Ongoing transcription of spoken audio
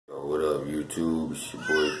What up, YouTube? It's your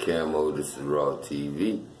boy Camo. This is Raw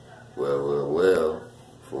TV. Well.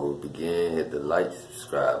 Before we begin, hit the like,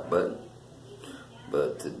 subscribe button.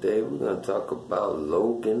 But today we're gonna talk about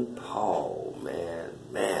Logan Paul, man.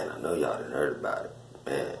 I know y'all done heard about it,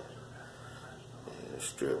 man.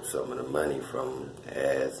 Strip some of the money from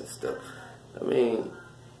ads and stuff. I mean,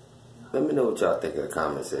 let me know what y'all think in the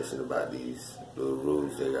comment section about these little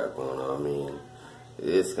rules they got going on. I mean,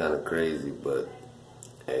 it's kind of crazy, but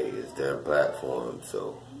hey, it's their platform,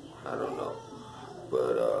 so I don't know.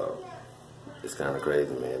 But it's kind of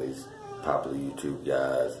crazy, man. These popular YouTube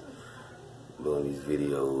guys doing these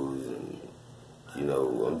videos, and you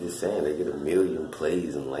know, I'm just saying, they get 1 million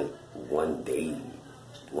plays in like one day,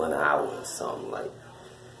 1 hour or something. Like,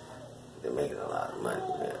 they're making a lot of money,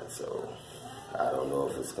 man. So I don't know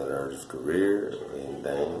if it's gonna hurt his career or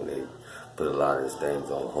anything. They put a lot of these things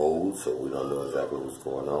on hold, so we don't know exactly what's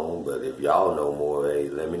going on. But if y'all know more, hey,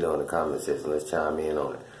 let me know in the comment section. Let's chime in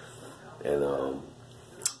on it. And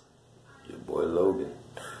your boy Logan,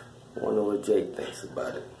 I wonder what Jake thinks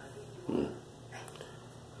about it.